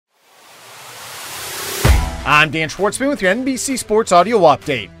I'm Dan Schwartzman with your NBC Sports Audio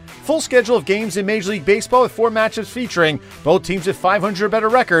Update. Full schedule of games in Major League Baseball with 4 matchups featuring both teams with 500 or better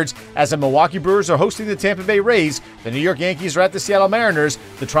records, as the Milwaukee Brewers are hosting the Tampa Bay Rays, the New York Yankees are at the Seattle Mariners,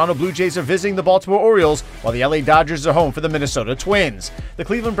 the Toronto Blue Jays are visiting the Baltimore Orioles, while the LA Dodgers are home for the Minnesota Twins. The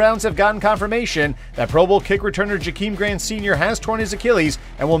Cleveland Browns have gotten confirmation that Pro Bowl kick returner Jakeem Grant Sr. has torn his Achilles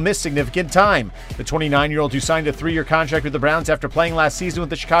and will miss significant time. The 29-year-old, who signed a 3-year contract with the Browns after playing last season with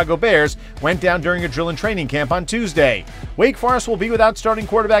the Chicago Bears, went down during a drill and training camp on Tuesday. Wake Forest will be without starting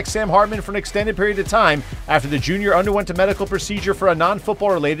quarterback Sam Hartman for an extended period of time after the junior underwent a medical procedure for a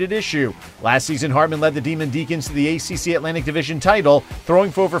non-football related issue. Last season, Hartman led the Demon Deacons to the ACC Atlantic Division title,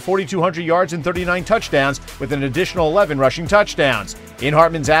 throwing for over 4,200 yards and 39 touchdowns with an additional 11 rushing touchdowns. In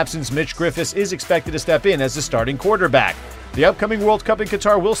Hartman's absence, Mitch Griffiths is expected to step in as the starting quarterback. The upcoming World Cup in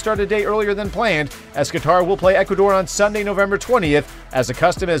Qatar will start a day earlier than planned, as Qatar will play Ecuador on Sunday, November 20th, as the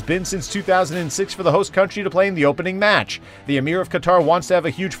custom has been since 2006 for the host country to play in the opening match. The Emir of Qatar wants to have a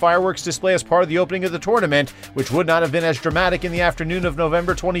huge fireworks display as part of the opening of the tournament, which would not have been as dramatic in the afternoon of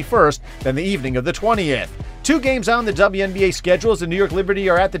November 21st than the evening of the 20th. 2 games on the WNBA schedule as the New York Liberty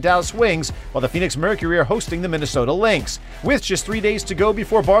are at the Dallas Wings, while the Phoenix Mercury are hosting the Minnesota Lynx. With just 3 days to go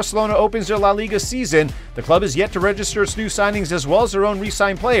before Barcelona opens their La Liga season, the club is yet to register its new signings as well as their own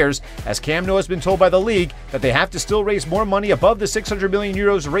re-signed players, as Cam Noah has been told by the league that they have to still raise more money above the 600 million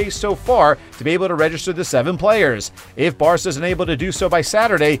euros raised so far to be able to register the 7 players. If Barca isn't able to do so by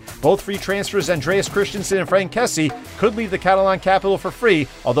Saturday, both free transfers Andreas Christensen and Frank Kessie could leave the Catalan capital for free,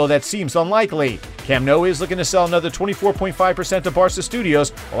 although that seems unlikely. Cam Noah is looking to sell another 24.5% of Barca Studios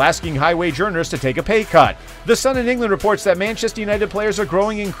while asking high-wage earners to take a pay cut. The Sun in England reports that Manchester United players are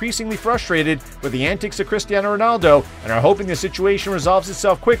growing increasingly frustrated with the antics of Cristiano Ronaldo and are hoping the situation resolves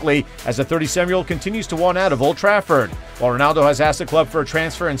itself quickly as the 37-year-old continues to want out of Old Trafford. While Ronaldo has asked the club for a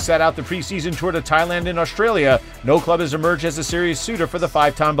transfer and set out the preseason tour to Thailand and Australia, no club has emerged as a serious suitor for the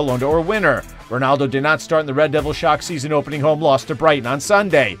 5-time Ballon d'Or winner. Ronaldo did not start in the Red Devil shock season opening home loss to Brighton on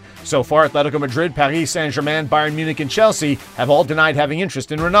Sunday. So far, Atletico Madrid, Paris Saint-Germain, Bayern Munich, and Chelsea have all denied having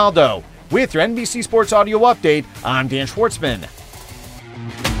interest in Ronaldo. With your NBC Sports Audio Update, I'm Dan Schwartzman.